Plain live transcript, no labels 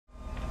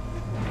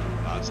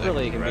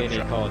really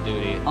convenient Call of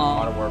Duty.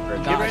 Modern Warfare.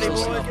 Get ready,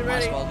 boys, get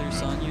ready.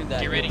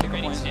 Get ready, get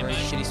ready.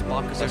 Shitty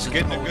spot because Let's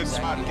get in a good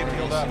spot and get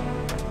healed up.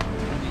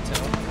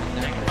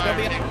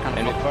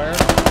 Enemy fire.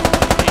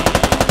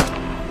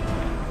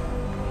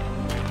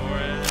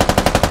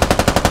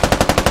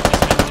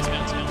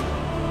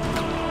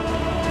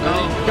 Go,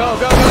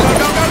 go, go, go,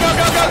 go, go, go,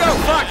 go, go, go!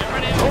 Fuck!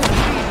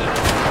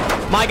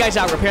 My guy's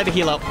out. Repair the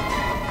helo.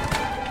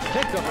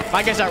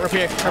 My guy's out.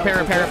 Repair.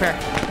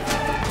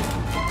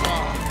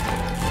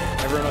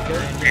 Everyone okay?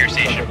 Repair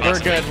station. We're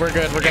good. We're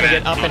gonna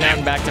get up and out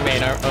and back to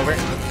main. Over.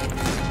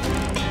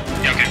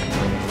 Yeah, okay.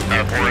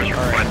 4 is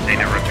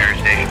requesting a repair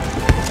station.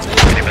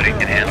 Anybody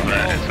can handle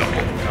that at some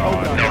point.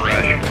 No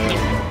rush.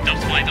 Don't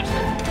fly, don't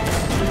fly.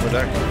 We're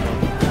there.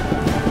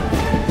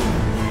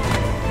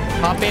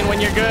 Hop in when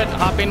you're good.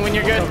 Hop in when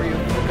you're good.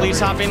 Please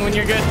hop in when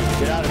you're good.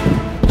 Get out of here.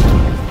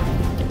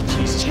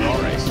 Jesus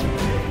Christ.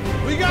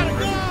 We gotta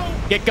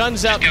go! Get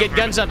guns up. Get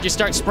guns up. Just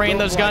start spraying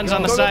those guns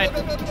on the side.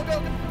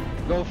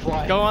 Go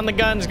fly. Go on the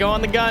guns. Go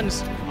on the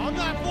guns. I'm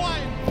not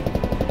flying!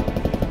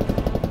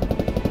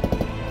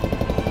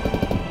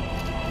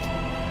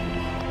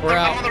 We're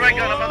I'm on out. the right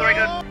gun, I'm on the right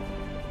gun.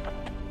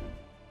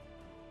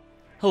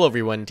 Hello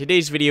everyone,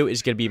 today's video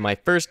is going to be my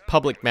first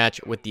public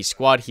match with the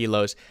squad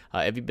helos.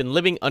 If you've been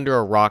living under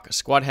a rock,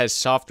 squad has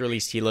soft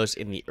release helos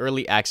in the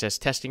early access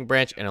testing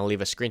branch, and I'll leave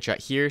a screenshot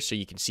here so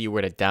you can see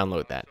where to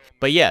download that.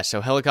 But yeah,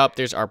 so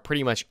helicopters are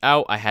pretty much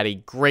out. I had a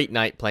great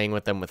night playing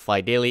with them with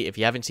PhlyDaily. If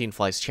you haven't seen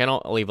Fly's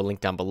channel, I'll leave a link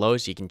down below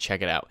so you can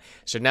check it out.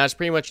 So now it's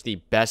pretty much the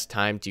best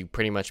time to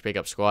pretty much pick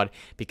up squad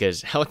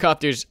because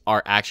helicopters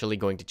are actually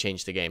going to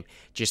change the game.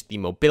 Just the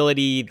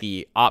mobility,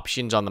 the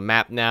options on the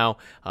map now,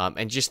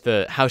 and just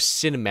how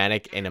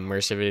cinematic and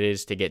immersive it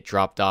is to get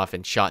dropped off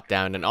and shot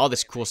down and all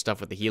this cool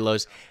stuff with the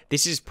helos.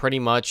 This is pretty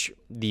much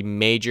the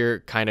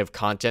major kind of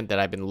content that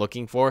I've been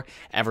looking for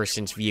ever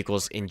since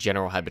vehicles in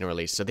general have been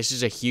released. So this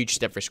is a huge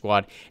step for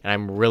squad, and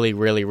I'm really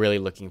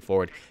looking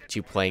forward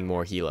to playing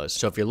more helos.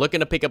 So if you're looking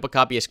to pick up a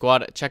copy of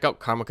squad, check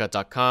out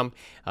karmakut.com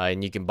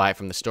and you can buy it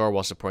from the store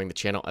while supporting the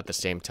channel at the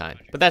same time.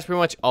 But that's pretty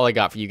much all I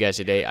got for you guys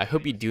today. I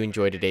hope you do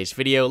enjoy today's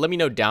video. Let me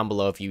know down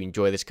below if you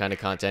enjoy this kind of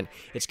content.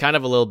 It's kind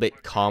of a little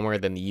bit calmer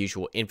than the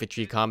usual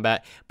infantry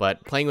combat,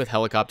 but playing with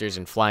helicopters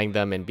and flying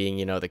them and being,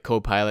 you know, the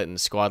co-pilot and the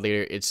squad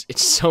leader, it's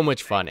so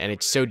much fun, and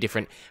it's so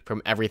different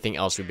from everything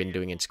else we've been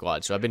doing in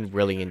squad. So I've been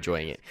really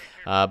enjoying it.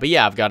 But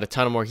yeah, I've got a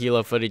ton of more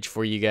helo footage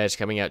for you guys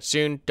coming out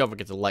soon. Don't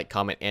forget to like,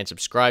 comment, and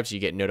subscribe so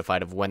you get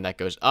notified of when that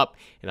goes up,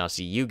 and I'll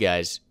see you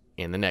guys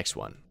in the next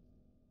one.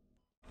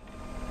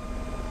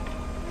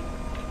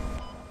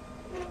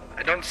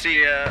 I don't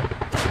see a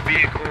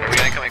vehicle.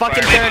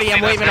 Fucking 30,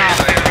 I'm waving off.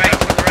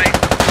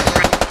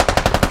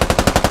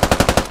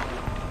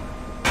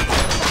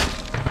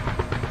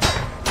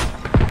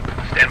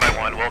 Stand by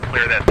 1, we'll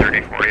clear that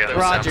 30 for you.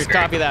 Roger,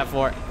 copy that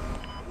for.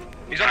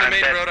 He's on the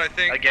main road, I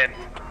think. Again.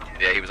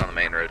 Yeah, he was on the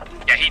main road.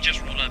 Yeah, he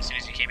just rolled up as soon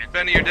as you came in.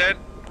 Benny, you're dead?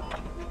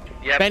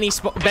 Yep. Benny,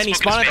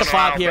 spawn at the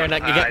fob here and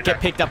get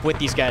picked up with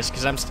these guys,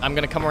 because I'm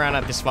gonna come around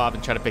at this fob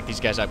and try to pick these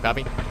guys up.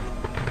 Copy.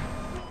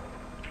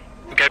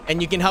 Okay.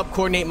 And you can help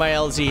coordinate my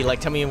LZ.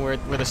 Like, tell me where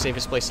the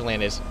safest place to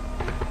land is.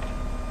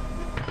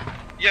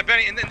 Yeah,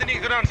 Benny, and then you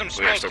can go down some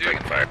We are smoke, still dude.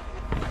 taking fire.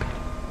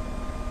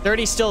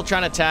 30's still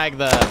trying to tag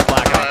the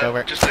Blackhawk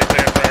over. Just to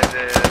clarify,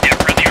 yeah,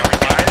 for the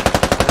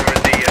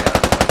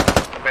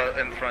about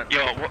in front.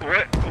 Yo,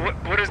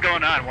 what is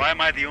going on? Why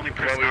am I the only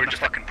person on the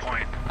fucking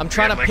point? I'm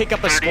trying to pick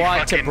up a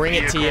squad to bring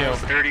it to you.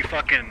 30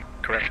 fucking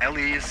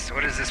Ellie's.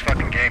 What is this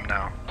fucking game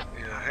now?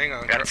 Yeah, hang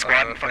on. Got a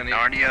squad in fucking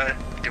Narnia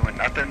doing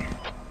nothing.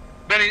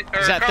 Benny,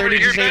 Is that 30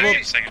 here, disabled?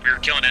 Benny? Second, we were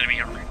killing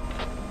enemy over.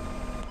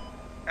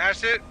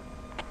 Acid?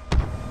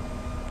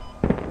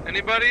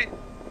 Anybody?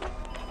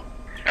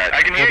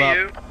 I can Hold hear up.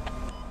 you.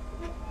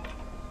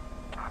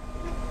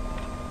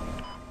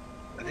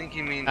 I think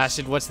he means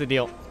Acid, what's the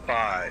deal?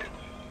 5.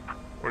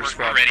 We're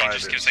ready,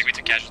 just give us like we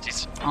took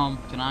casualties. Can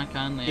I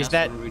kindly Is ask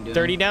that what are we doing?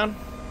 30 down?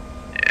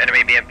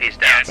 Enemy BMP's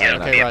down. Yeah,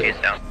 okay,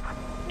 BMP's down.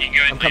 You can go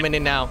ahead I'm coming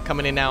in now.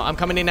 I'm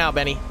coming in now,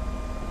 Benny.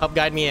 Help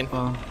guide me in.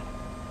 Oh.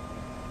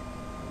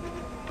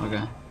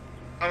 Okay.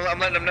 I'm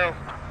letting them know.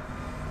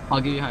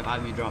 I'll give you high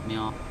five if you drop me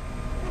off.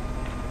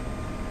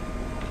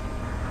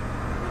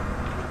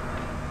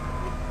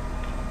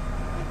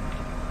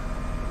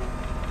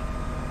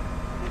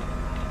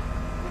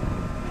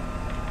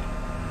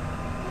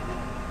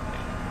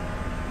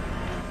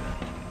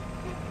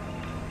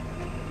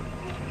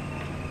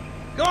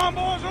 Come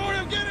on, boys, hold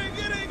him, get in,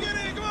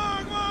 come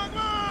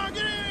on,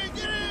 get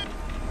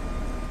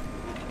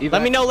in.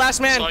 Let me know,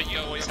 last man. So you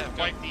always have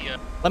quite the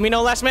Let me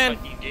know, last man.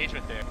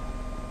 engagement there.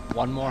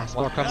 One more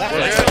come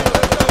Let's back.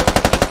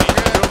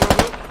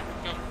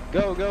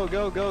 go.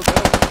 Go.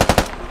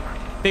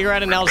 Figure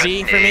out an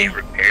LZ for me.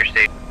 Repair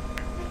station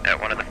at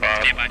one of the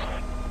fobs.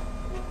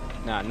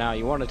 Nah,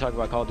 you want to talk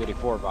about Call of Duty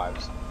 4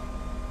 vibes.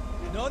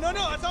 No,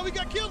 that's how we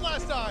got killed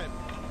last time.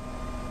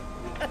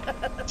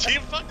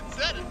 Team fucking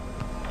said it.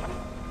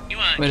 You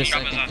want Wait a to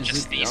drop us second. off Is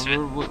just this, east of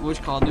it?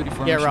 which Call of Duty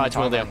formation? Yeah, Raj,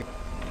 will do.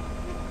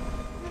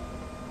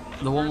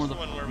 The one where the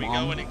one where we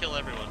bomb, go in and kill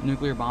everyone.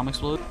 nuclear bomb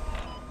exploded.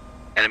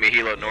 Enemy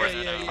helo north.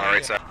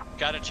 Alright, side.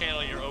 Gotta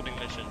channel your opening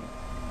mission.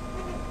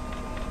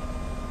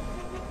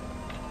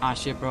 Ah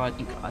shit, bro. I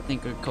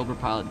think a Cobra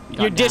pilot. got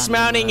You're down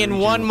dismounting in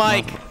region one with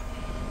mic. muzzle.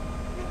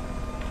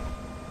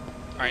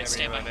 Alright,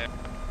 stand by.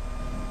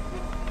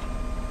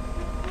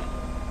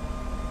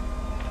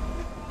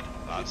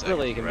 It's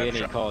really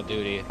convenient Call of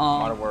Duty,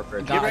 Modern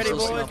Warfare. Guys, ready,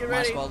 listen boys, up. get My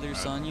ready. squad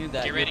leader's telling you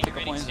that Get your ready, pickup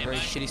get point is a ready, very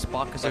stand shitty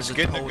spot because Let's there's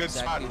get a in a toe good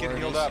exactly spot. Get where it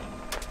healed is. up.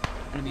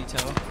 Enemy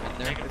toe right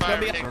there. Taking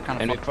fire. So we're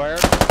kind Enemy of fire.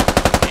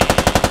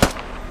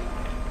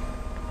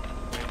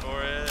 Wait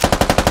for it.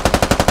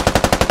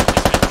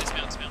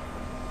 Dismount.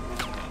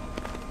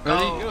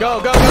 Ready? Go, go, go,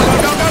 go, go, go, go,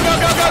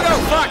 go, go, go!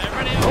 Fuck!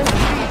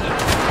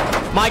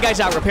 My guy's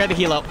out. Repair the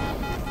helo.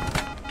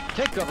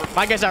 Take cover.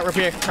 My guy's out.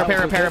 Repair.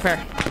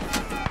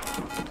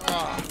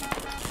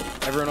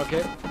 Everyone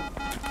okay?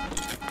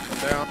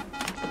 Down.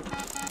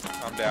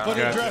 I'm down. Put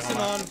your dressing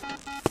on.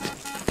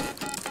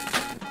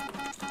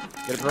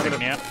 Get a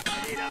perimeter.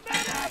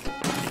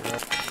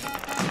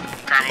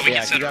 Karma, we Yeah,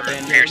 can set you a got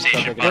bandits. repair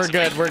station. We're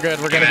good.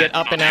 We're gonna get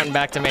up and out and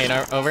back to main.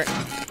 Over. Yeah,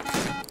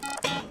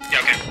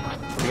 okay.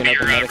 We're gonna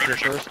open medics here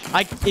first.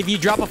 If you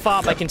drop a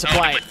fob, I can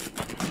supply it.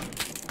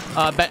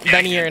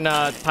 Benny, you're in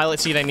pilot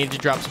seat. I need to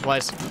drop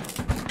supplies.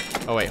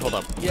 Oh wait, hold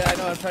up. Yeah, I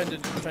know. I'm trying to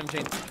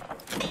change.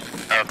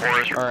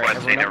 Forest All right,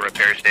 requesting a everyone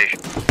repair station.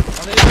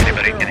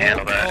 Anybody can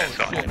handle that.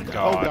 So,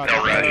 Oh god.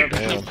 no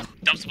rush.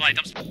 Dump supply.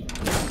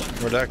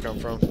 Where'd that come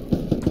from?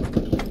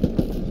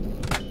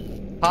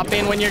 Hop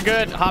in when you're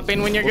good. Hop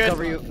in when you're We'll good.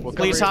 cover you. We'll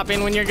Please cover hop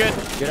in when you're good.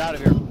 you. Get out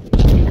of here.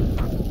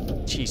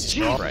 Jesus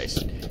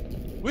Christ.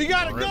 We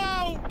gotta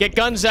go. Get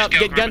guns up.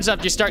 Get guns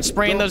up. Just start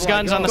spraying Go, those fly,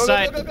 guns go. on the Go,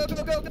 side.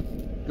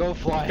 Go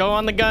fly. Go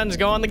on the guns.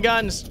 Go on the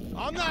guns.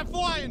 I'm not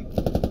flying.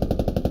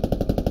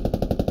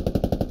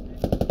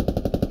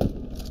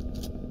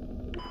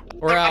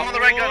 We're I'm on out. the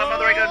right gun. I'm on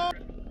the right gun.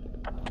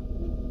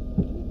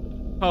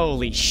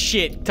 Holy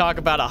shit. Talk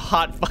about a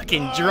hot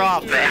fucking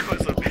drop. That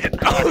was a bit.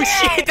 Oh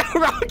shit, the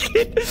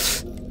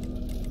rocket.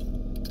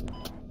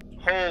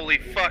 Holy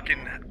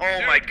fucking.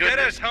 Oh my goodness. Get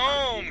us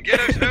home. Get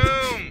us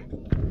home.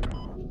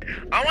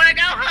 I want to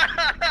go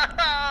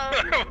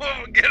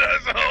home. Get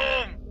us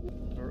home.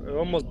 It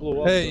almost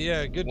blew up. Hey,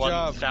 yeah, good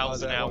job.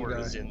 1,000 that one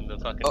hours guy. in the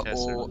fucking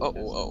test server.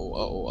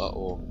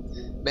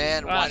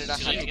 Man, why did I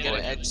shit, have to get go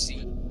it. edge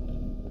seat?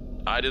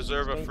 I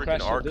deserve a Don't freaking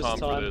crash it this Archon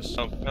for time. this.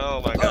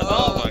 Oh my god.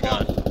 Oh my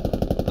god.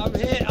 I'm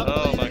hit. I'm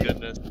Oh my bleeding.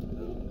 goodness.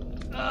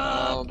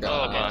 Oh god.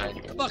 Oh my.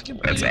 Fucking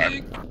That's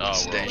bleeding. Oh,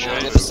 Stay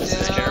well, down. this is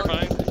Down.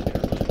 terrifying.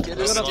 Get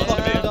We're us gonna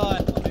fucking down. die.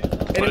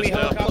 Enemy Put us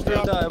down. helicopter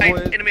up. Hey,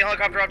 enemy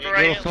helicopter off the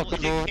right.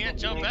 You can't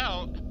jump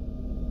out.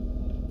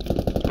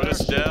 Put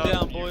us Parachute down,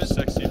 down, you boys.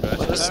 sexy Put us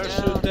bastard.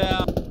 Parachute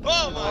down.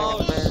 Oh my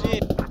Oh god.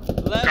 shit.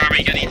 Left. Karma,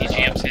 you got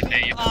ETGMs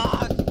hitting you.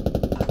 Ah,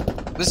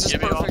 This is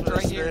Get me off perfect this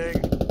right here.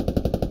 thing.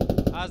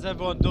 how's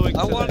everyone doing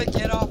I today? want to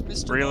get off,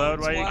 Mr. Reload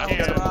Bones while you while can.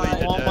 it's I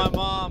right. want my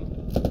mom.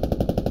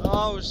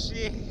 Oh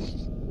shit.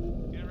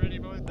 Get ready,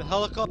 boys. The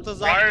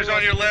helicopter's up. Fires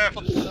on your left.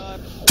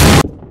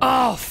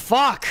 Oh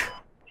fuck.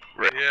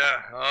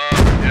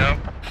 Yeah.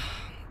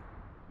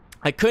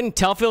 I couldn't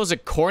tell if it was a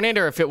Cornet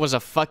or if it was a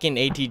fucking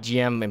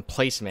ATGM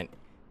emplacement.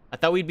 I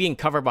thought we'd be in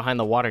cover behind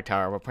the water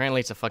tower, but apparently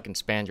it's a fucking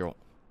Spandrel.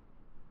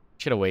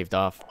 Should have waved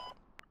off.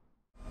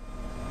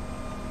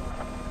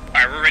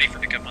 Alright, we're ready for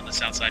pickup on the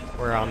south side.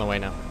 We're on the way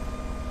now.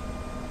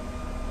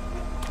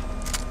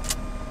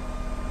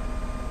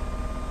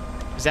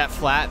 Is that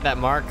flat, that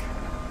mark?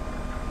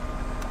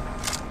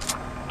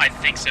 I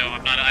think so.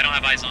 I don't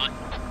have eyes on.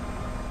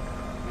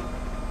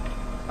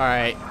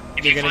 Alright.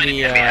 If You're you gonna find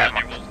be an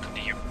enemy, we'll come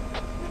to you.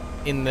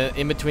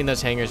 in between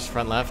those hangars,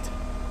 front left.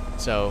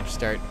 So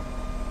start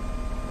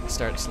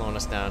slowing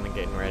us down and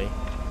getting ready.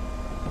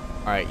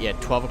 Alright, yeah,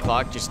 12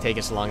 o'clock, just take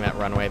us along that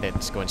runway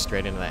that's going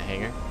straight into that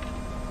hangar.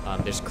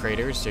 There's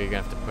craters, so you're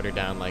gonna have to put her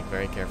down like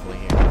very carefully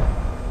here.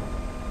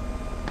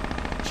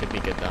 Should be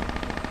good though.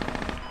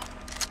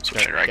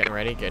 Start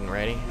getting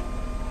ready.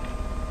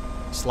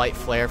 Slight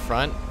flare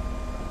front.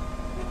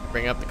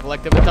 Bring up the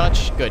collective a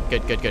touch. Good.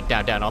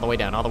 Down, all the way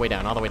down.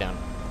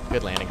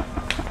 Good landing.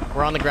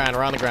 We're on the ground.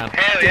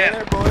 Hell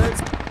yeah.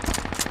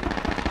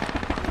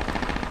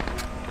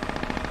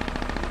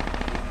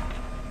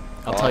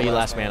 I'll tell you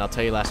last man.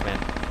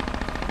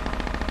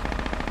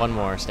 One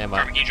more, stand by.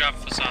 Karma, can you drop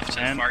us off to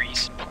the far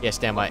east? Yeah,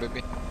 stand by.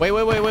 Baby. Wait.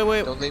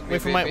 Don't leave me,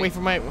 Wait for my,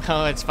 baby.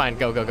 oh, it's fine.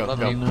 Go.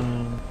 Love you.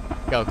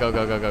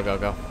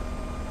 Go.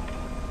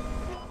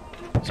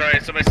 Sorry,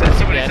 somebody said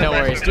somebody Yeah, said no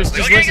last worries. week. Just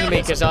Okay, listen to go.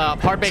 me, because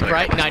hard bank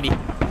right, 90.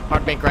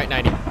 Hard bank right,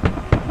 90.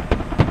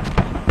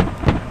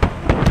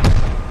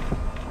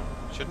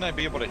 Shouldn't I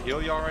be able to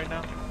heal y'all right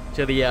now?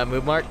 To the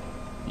move mark.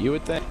 You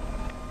would think.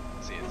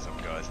 Seeing some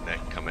guy's neck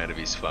come out of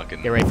his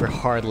fucking. Get ready for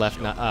hard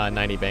left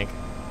 90 bank.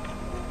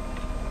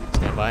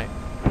 Stand by.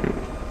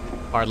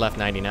 Hard left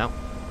 90 now.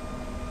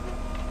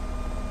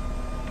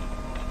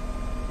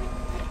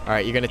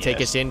 Alright, you're gonna take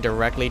us in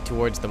directly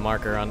towards the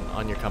marker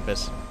on your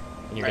compass.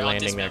 And you're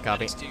landing there,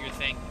 copy. Do your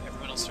thing.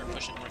 Everyone will start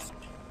pushing north.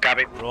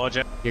 Copy.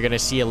 Roger. You're gonna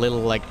see a little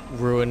like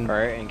ruined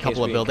Alright, in case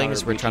couple of we buildings.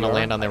 encounter We're trying to BTR,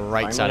 land on the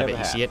right find side of it.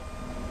 whatever You see it?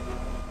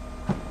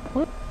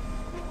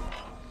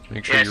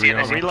 Make Yeah, sure see you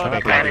it.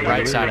 reload. Copy,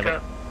 right side of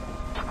it.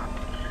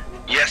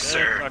 Yes,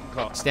 sir.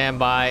 Stand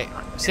by.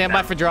 Stand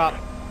by for drop.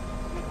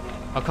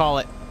 I'll call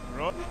it.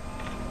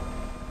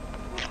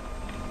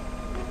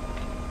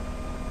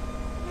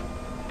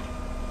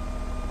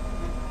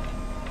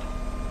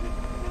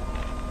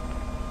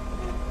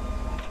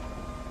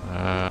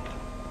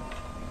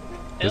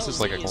 This is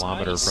like a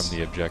kilometer from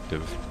the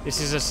objective.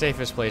 This is the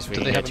safest place we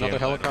Do can they have get another you.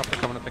 helicopter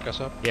coming to pick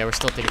us up? Yeah, we're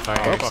still taking fire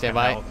here. Stand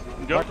by.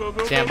 Go, go,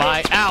 go, Stand go,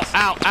 by. go. Ow,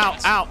 ow, ow,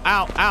 ow,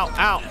 ow, ow,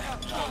 ow.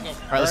 Alright,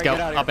 let's go. get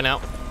out of Up and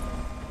out.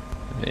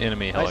 The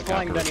enemy Nice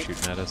flying, helicopter is Benny.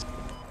 shooting at us.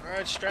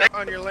 Alright, strap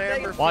on your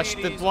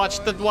Lamborghini. Watch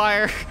the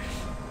wire. Are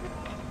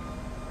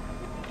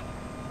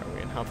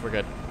we in health? We're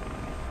good.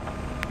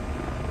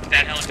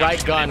 That helicopter.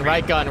 Right gun,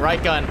 right gun,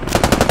 right gun.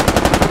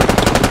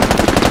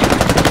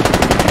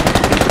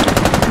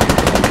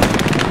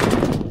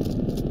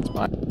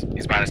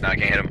 He's minus now, I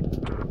can't hit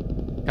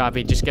him.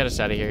 Copy. Just get us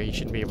out of here. You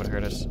shouldn't be able to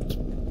hurt us.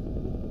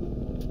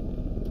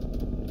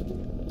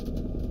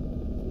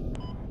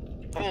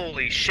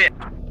 Holy shit.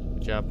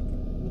 Good job.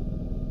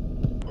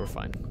 We're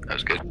fine. That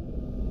was good.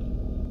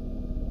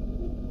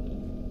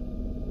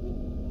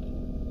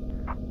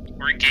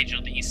 We're engaged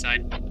on the east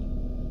side.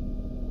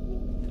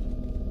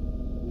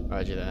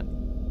 Roger that.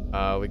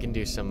 We can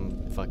do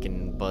some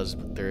fucking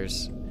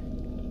buzzers.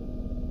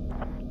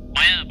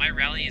 My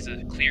rally is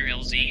a clear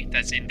LZ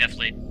that's in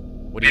deflate.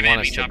 What do you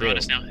want us to chopper on do?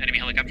 us now. Enemy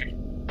helicopter.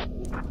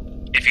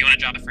 If you want to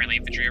drop a friendly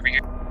infantry over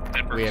here,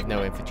 that works. We have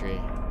no infantry.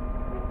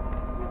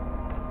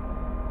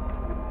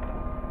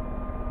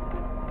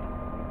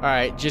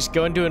 Alright, just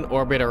go into an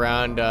orbit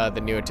around the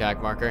new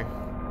attack marker.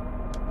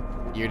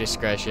 Your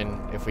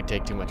discretion. If we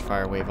take too much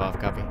fire, wave off.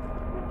 Copy.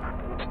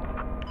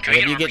 Can we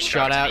If an you get armory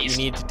shot to the out, you east?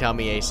 need to tell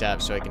me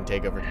ASAP so I can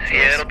take over controls.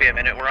 Yeah, it'll be a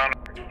minute. We're on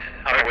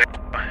our way.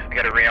 We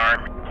gotta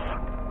rearm.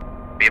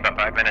 Be about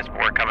 5 minutes, but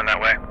we're coming that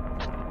way.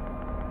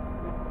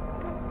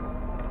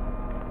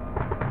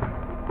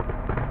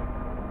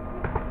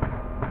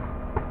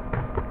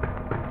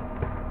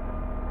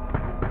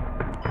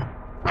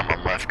 I'm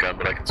on left gun,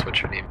 but I can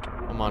switch your name.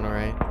 I'm on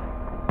alright.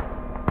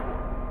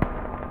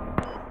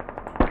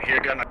 Here,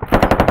 gun.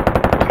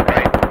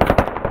 Right.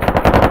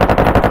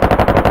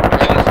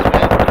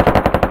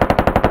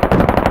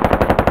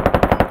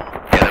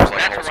 Yeah, there's like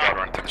a whole squad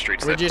running through the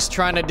streets. We're just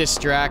trying to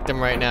distract them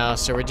right now,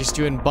 so we're just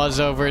doing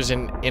buzzovers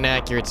and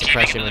inaccurate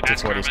suppression with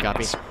 240s.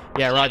 Copy.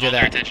 Yeah, roger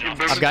that.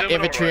 I've got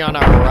infantry on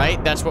our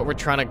right. That's what we're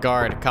trying to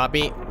guard.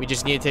 Copy. We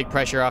just need to take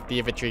pressure off the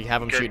infantry.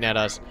 Have them shooting at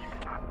us.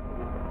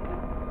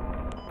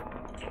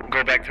 We'll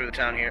go back through the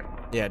town here.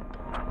 Yeah.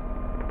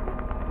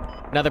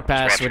 Another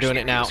pass. We're doing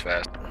it now.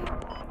 Fast.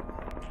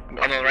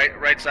 On the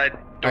right side.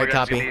 Alright,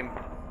 copy.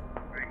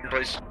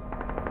 Please.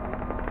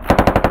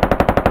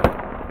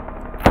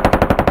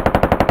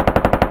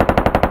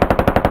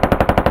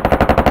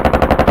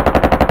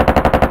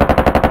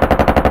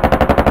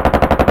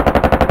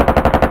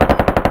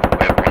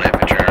 We have one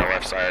infantry on our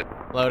left side.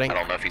 Loading. I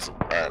don't know if he's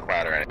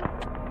loud or anything.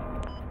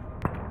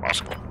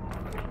 Awesome.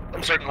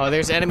 I'm certain. Oh,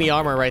 there's enemy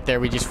armor right there.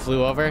 We just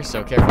flew over,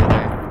 so careful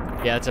there.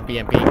 Yeah, it's a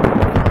BMP.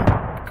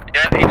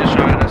 Yeah, he just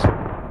shot at us.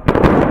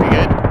 We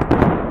good?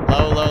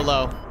 Low, low,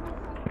 low.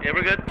 Yeah,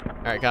 we're good.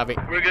 Alright, copy.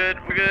 We're good.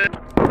 We're good.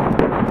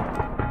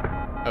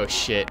 Oh,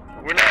 shit.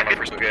 We're not good.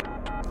 We're so good.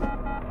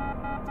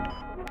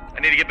 I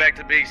need to get back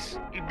to base.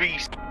 You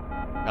beast.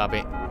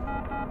 Copy.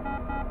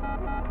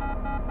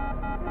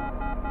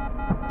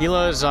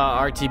 Kilo's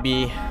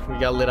RTB. We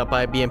got lit up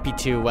by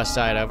BMP-2, west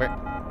side, over.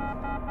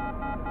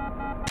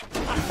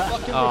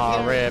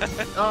 Oh, rip.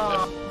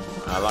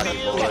 I like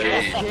it, boys.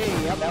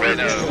 Wait,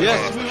 no.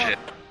 Yes. Oh, shit.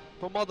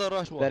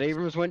 That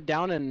Abrams went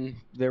down, and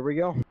there we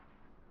go.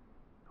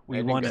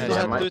 We won.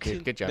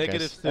 Good job,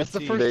 guys. That's the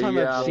first time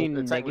I've seen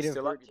negative.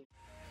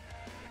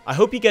 I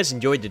hope you guys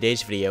enjoyed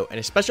today's video, and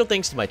a special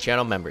thanks to my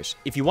channel members.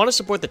 If you want to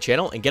support the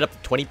channel and get up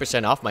to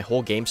 20% off my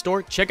whole game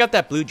store, check out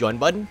that blue join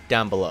button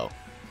down below.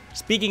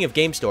 Speaking of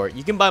game store,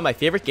 you can buy my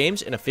favorite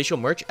games and official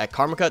merch at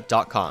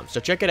Karmakut.com, so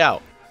check it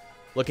out.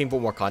 Looking for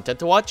more content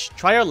to watch?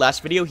 Try our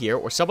last video here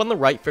or sub on the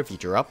right for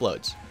future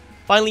uploads.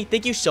 Finally,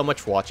 thank you so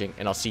much for watching,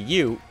 and I'll see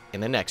you in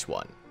the next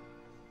one.